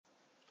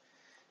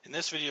In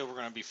this video, we're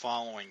going to be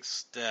following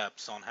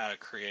steps on how to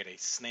create a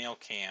snail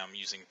cam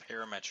using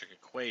parametric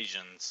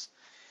equations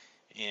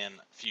in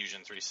Fusion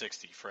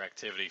 360 for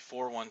activity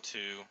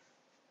 412,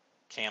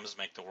 Cams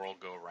Make the World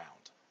Go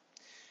Round.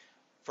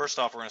 First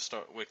off, we're going to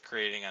start with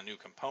creating a new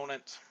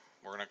component.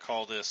 We're going to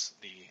call this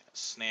the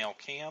snail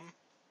cam.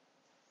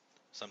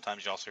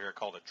 Sometimes you also hear it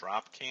called a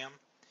drop cam.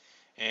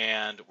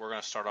 And we're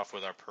going to start off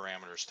with our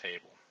parameters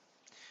table.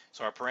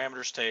 So our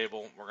parameters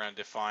table, we're going to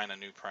define a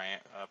new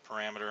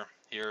parameter.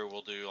 Here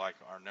we'll do like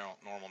our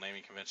normal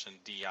naming convention,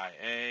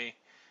 DIA.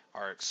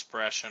 Our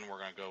expression, we're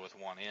going to go with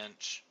 1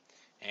 inch.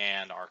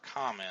 And our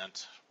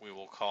comment, we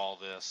will call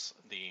this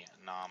the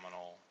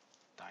nominal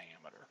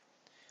diameter.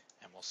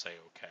 And we'll say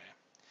OK.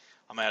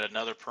 I'm going to add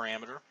another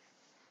parameter,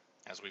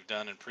 as we've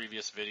done in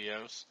previous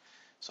videos.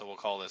 So we'll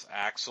call this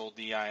axial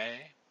DIA.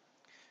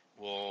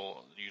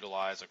 We'll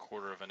utilize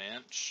 1/4 of an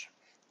inch.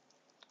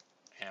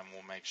 And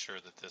we'll make sure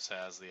that this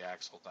has the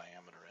axial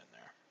diameter in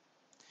there.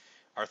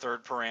 Our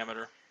third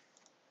parameter,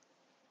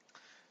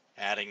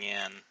 adding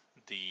in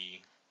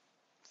the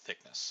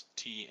thickness,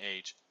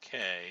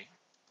 THK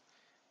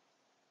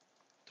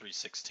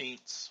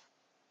 3/16,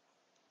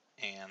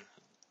 and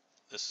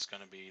this is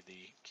going to be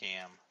the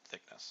cam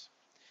thickness.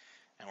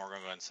 And we're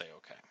going to go ahead and say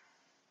OK.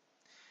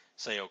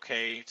 Say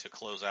OK to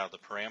close out the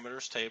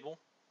parameters table.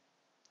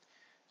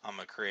 I'm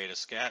going to create a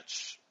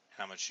sketch,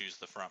 and I'm going to choose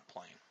the front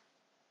plane.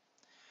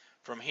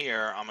 From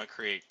here, I'm going to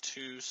create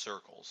 2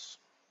 circles.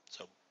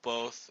 So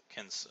both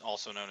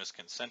also known as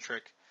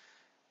concentric,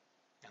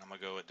 and I'm going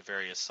to go with the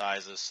various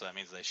sizes, so that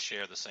means they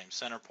share the same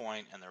center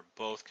point, and they're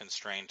both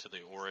constrained to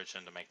the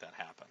origin to make that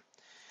happen.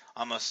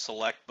 I'm going to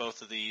select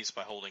both of these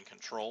by holding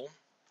Control.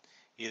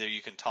 Either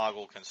you can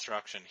toggle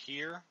construction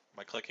here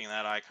by clicking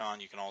that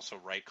icon. You can also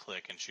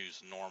right-click and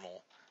choose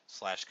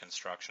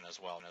normal/construction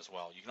as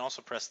well. You can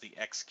also press the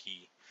X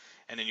key,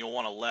 and then you'll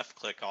want to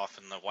left-click off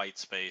in the white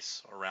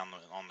space around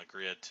on the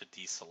grid to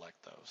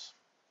deselect those.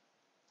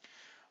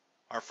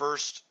 Our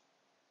first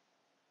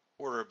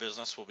order of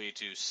business will be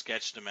to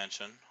sketch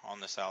dimension on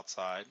this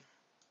outside.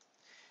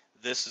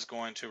 This is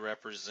going to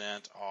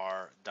represent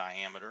our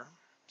diameter,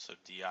 so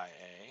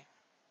DIA.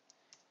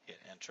 Hit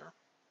enter.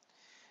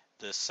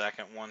 This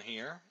second one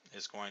here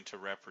is going to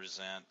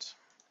represent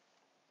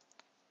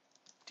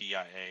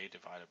DIA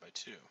divided by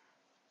 2.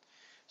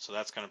 So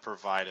that's going to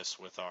provide us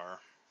with our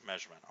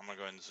measurement. I'm going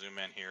to go ahead and zoom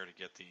in here to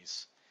get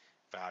these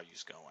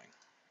values going.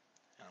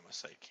 And I'm going to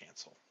say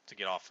cancel to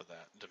get off of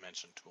that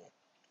dimension tool.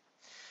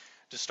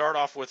 To start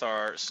off with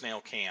our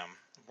snail cam,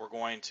 we're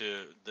going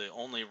to, the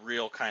only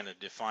real kind of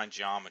defined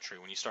geometry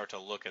when you start to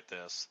look at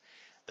this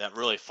that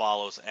really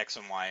follows X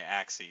and Y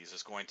axes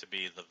is going to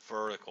be the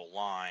vertical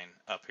line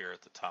up here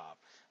at the top.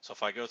 So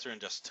if I go through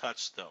and just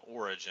touch the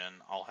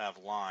origin, I'll have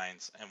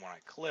lines, and when I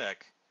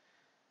click,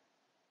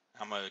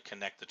 I'm going to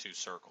connect the 2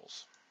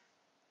 circles.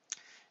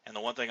 And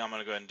the one thing I'm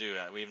going to go ahead and do,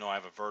 even though I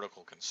have a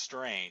vertical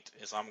constraint,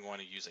 is I'm going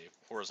to use a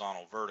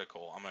horizontal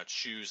vertical. I'm going to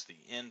choose the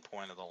end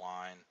point of the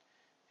line,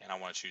 and I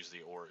want to choose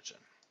the origin.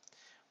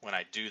 When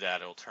I do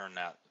that, it'll turn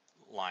that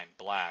line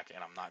black,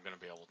 and I'm not going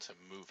to be able to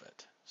move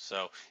it.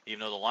 So even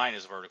though the line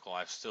is vertical,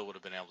 I still would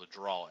have been able to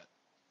draw it,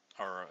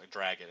 or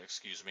drag it,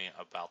 excuse me,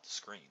 about the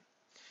screen.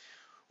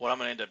 What I'm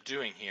going to end up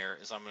doing here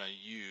is I'm going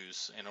to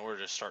use, in order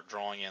to start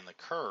drawing in the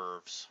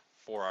curves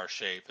for our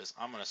shape, is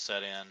I'm going to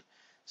set in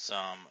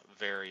some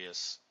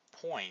various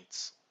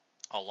points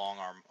along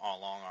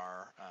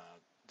our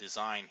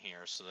design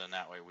here, so then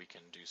that way we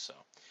can do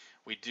so.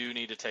 We do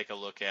need to take a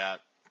look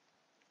at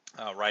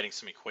writing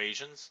some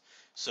equations.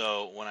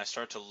 So when I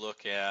start to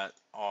look at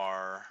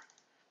our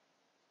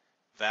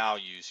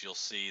values, you'll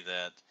see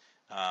that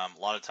a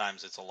lot of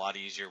times it's a lot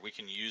easier. We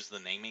can use the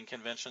naming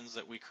conventions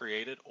that we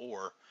created,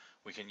 or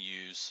we can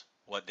use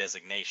what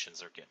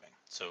designations are giving.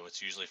 So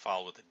it's usually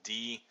followed with a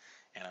D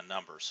and a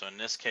number. So in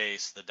this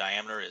case, the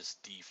diameter is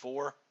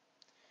D4.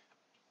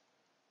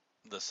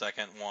 The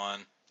second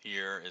one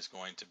here is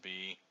going to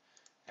be,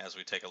 as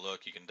we take a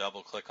look, you can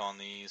double click on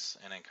these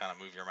and then kind of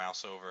move your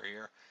mouse over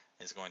here,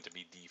 is going to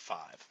be D5.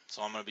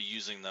 So I'm going to be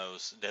using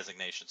those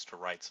designations to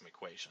write some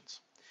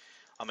equations.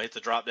 I'm going to hit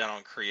the drop down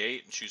on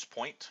create and choose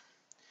point.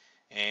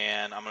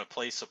 And I'm going to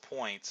place a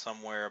point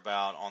somewhere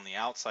about on the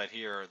outside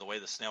here. The way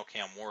the snail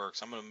cam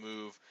works, I'm going to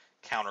move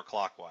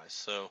counterclockwise.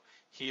 So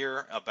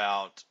here,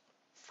 about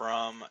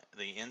from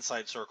the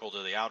inside circle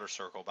to the outer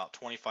circle, about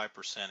 25%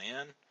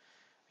 in.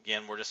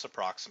 Again, we're just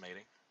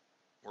approximating.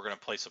 We're going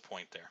to place a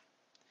point there.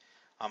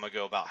 I'm going to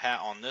go about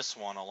on this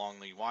one along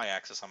the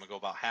y-axis. I'm going to go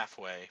about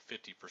halfway,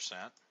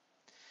 50%.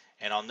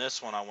 And on this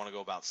one, I want to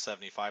go about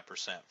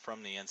 75%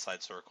 from the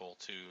inside circle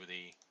to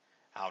the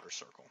outer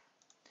circle.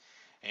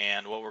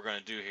 And what we're going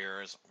to do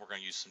here is we're going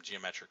to use some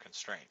geometric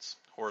constraints.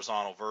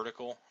 Horizontal,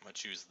 vertical, I'm going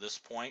to choose this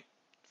point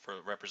for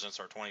represents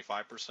our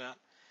 25%.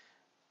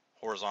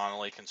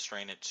 Horizontally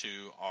constrain it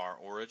to our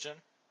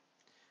origin.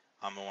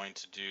 I'm going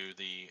to do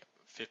the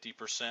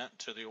 50%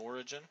 to the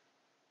origin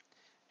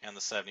and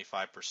the 75%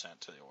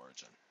 to the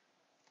origin.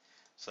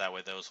 So that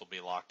way those will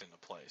be locked into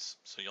place.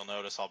 So you'll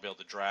notice I'll be able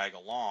to drag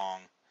along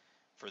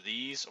for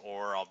these,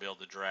 or I'll be able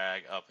to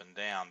drag up and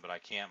down, but I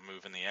can't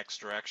move in the X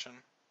direction.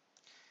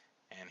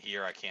 And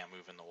here I can't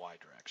move in the Y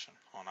direction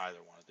on either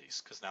one of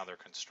these because now they're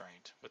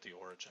constrained with the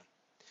origin.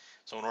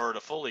 So in order to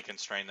fully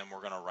constrain them,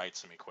 we're going to write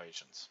some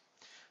equations.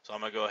 So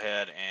I'm going to go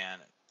ahead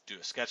and do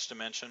a sketch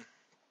dimension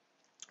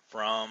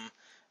from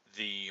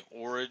the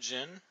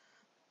origin.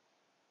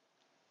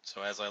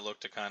 So as I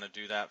look to kind of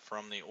do that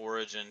from the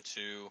origin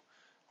to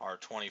our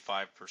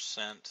 25%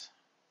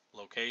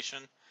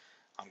 location,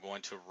 I'm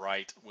going to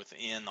write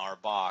within our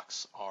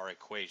box our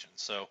equation.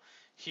 So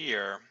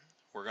here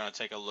we're going to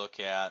take a look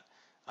at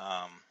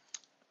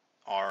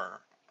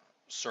our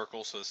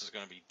circle. So this is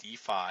going to be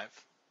D5.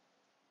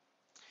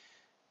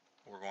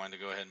 We're going to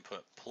go ahead and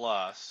put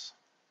plus,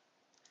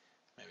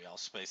 maybe I'll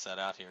space that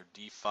out here,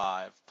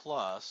 D5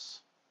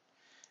 plus,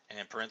 and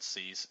in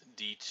parentheses,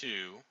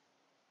 D2,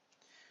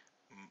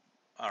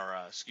 or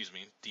excuse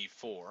me,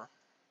 D4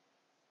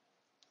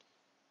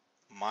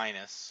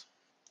 minus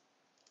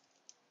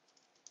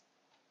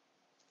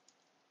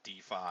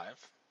D5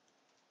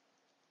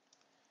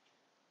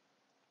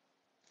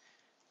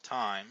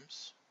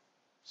 times,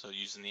 so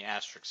using the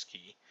asterisk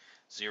key,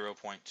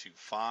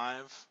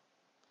 0.25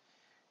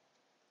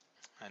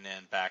 and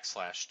then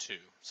 \2.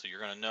 So you're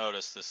going to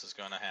notice this is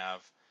going to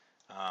have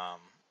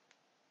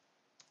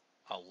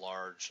a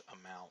large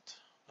amount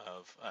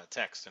of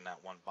text in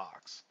that one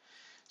box.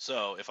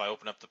 So if I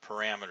open up the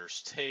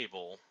parameters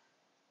table,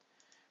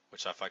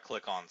 which if I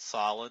click on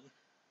solid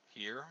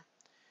here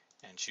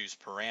and choose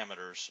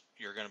parameters,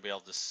 you're going to be able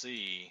to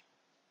see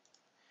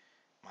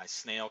my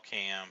snail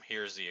cam.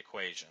 Here's the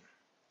equation.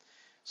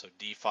 So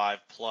D5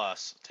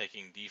 plus,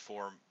 taking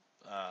D4,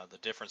 the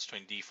difference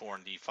between D4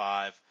 and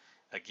D5,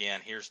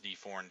 again, here's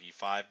D4 and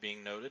D5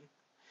 being noted,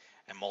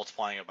 and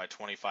multiplying it by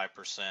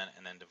 25%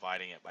 and then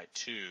dividing it by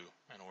 2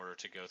 in order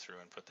to go through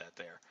and put that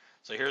there.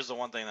 So here's the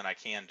one thing that I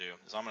can do,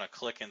 is I'm going to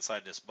click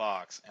inside this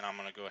box, and I'm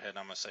going to go ahead and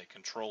I'm going to say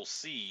Control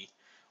C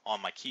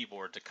on my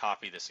keyboard to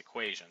copy this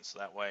equation. So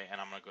that way, and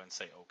I'm going to go ahead and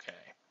say OK.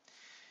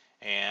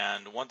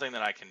 And one thing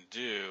that I can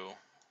do,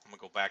 I'm going to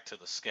go back to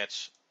the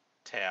Sketch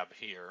tab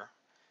here,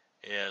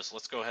 is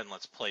let's go ahead and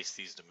let's place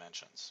these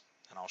dimensions.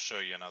 And I'll show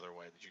you another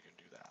way that you can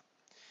do that.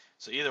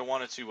 So either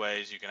one of two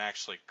ways, you can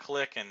actually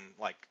click and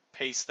like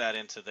paste that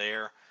into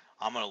there.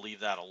 I'm going to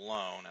leave that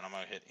alone, and I'm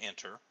going to hit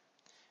enter.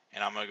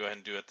 And I'm going to go ahead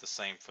and do it the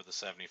same for the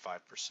 75%.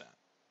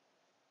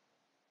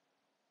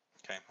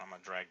 Okay, I'm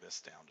going to drag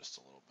this down just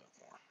a little bit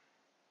more.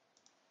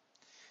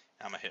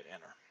 I'm going to hit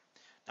enter.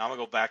 Now I'm going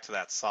to go back to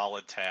that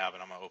solid tab,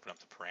 and I'm going to open up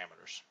the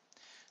parameters.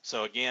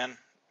 So again,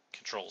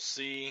 Control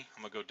C,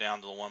 I'm going to go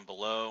down to the one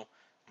below.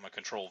 I'm going to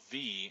Control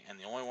V, and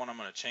the only one I'm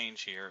going to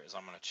change here is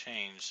I'm going to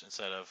change,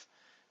 instead of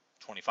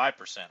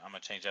 25%, I'm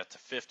going to change that to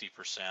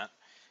 50%.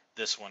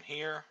 This one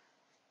here,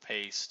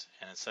 paste,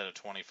 and instead of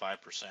 25%,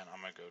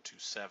 I'm going to go to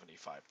 75%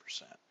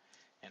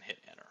 and hit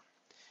enter.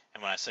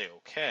 And when I say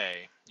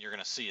OK, you're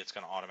going to see it's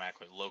going to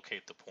automatically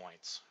locate the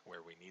points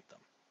where we need them.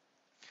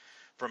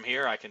 From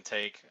here, I can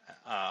take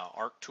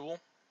arc tool.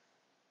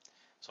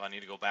 So I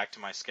need to go back to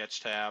my sketch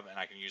tab, and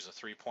I can use a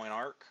 3-point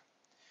arc.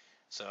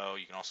 So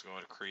you can also go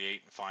to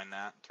create and find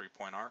that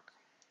 3-point arc.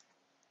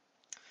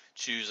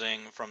 Choosing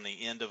from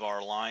the end of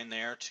our line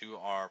there to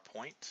our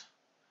point.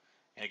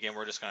 And again,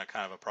 we're just going to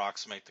kind of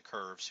approximate the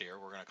curves here.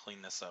 We're going to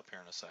clean this up here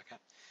in a second.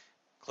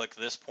 Click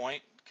this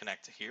point,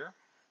 connect to here,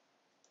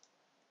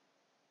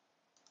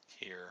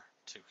 here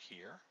to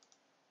here.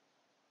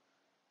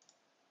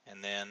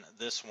 And then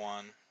this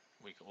one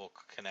we will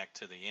connect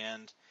to the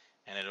end,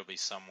 and it'll be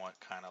somewhat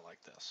kind of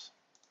like this.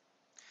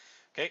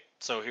 Okay,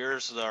 so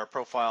here's our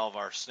profile of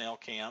our snail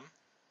cam.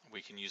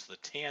 We can use the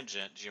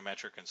tangent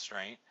geometric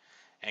constraint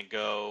and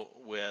go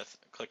with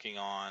clicking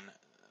on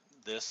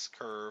this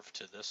curve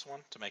to this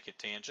one to make it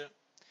tangent,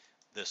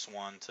 this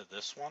one to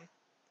this one,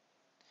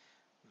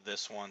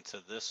 this one to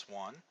this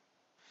one,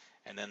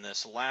 and then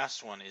this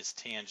last one is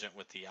tangent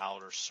with the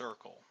outer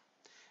circle.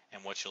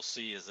 And what you'll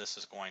see is this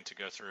is going to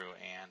go through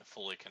and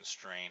fully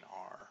constrain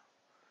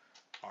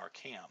our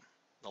cam.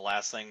 The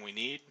last thing we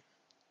need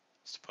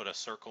is to put a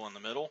circle in the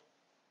middle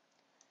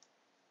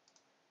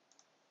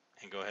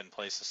and go ahead and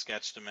place a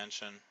sketch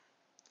dimension.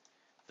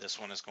 This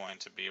one is going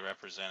to be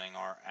representing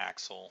our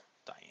axle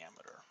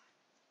diameter.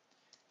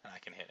 And I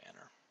can hit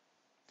enter.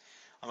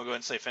 I'm going to go ahead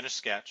and say finish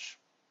sketch.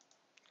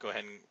 Go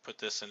ahead and put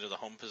this into the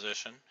home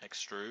position,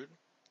 extrude,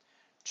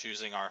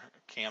 choosing our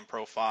cam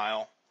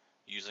profile,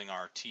 using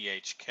our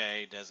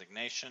THK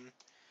designation,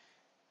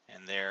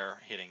 and there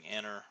hitting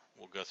enter,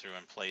 we'll go through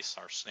and place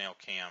our snail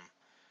cam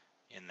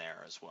in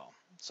there as well.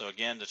 So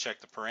again, to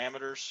check the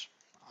parameters,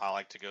 I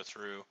like to go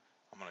through,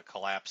 I'm going to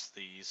collapse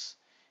these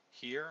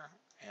here,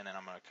 and then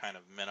I'm going to kind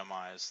of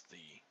minimize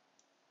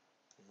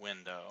the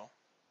window.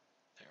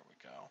 There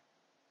we go.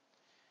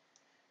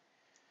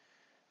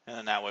 And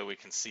then that way we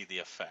can see the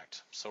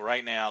effect. So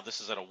right now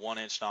this is at a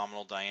 1-inch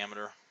nominal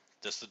diameter.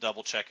 Just to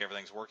double check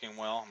everything's working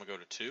well, I'm going to go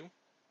to 2.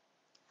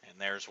 And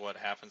there's what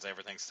happens.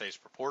 Everything stays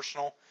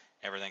proportional.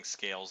 Everything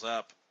scales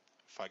up.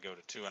 If I go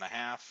to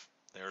 2.5,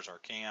 there's our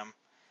cam.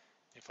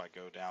 If I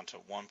go down to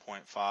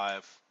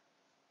 1.5,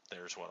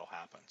 there's what will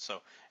happen.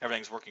 So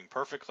everything's working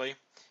perfectly,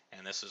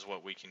 and this is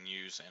what we can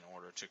use in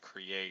order to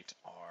create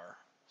our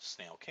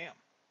snail cam.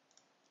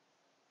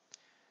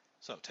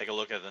 So take a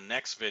look at the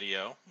next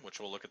video, which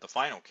will look at the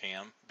final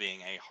cam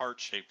being a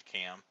heart-shaped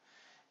cam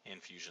in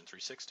Fusion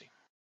 360.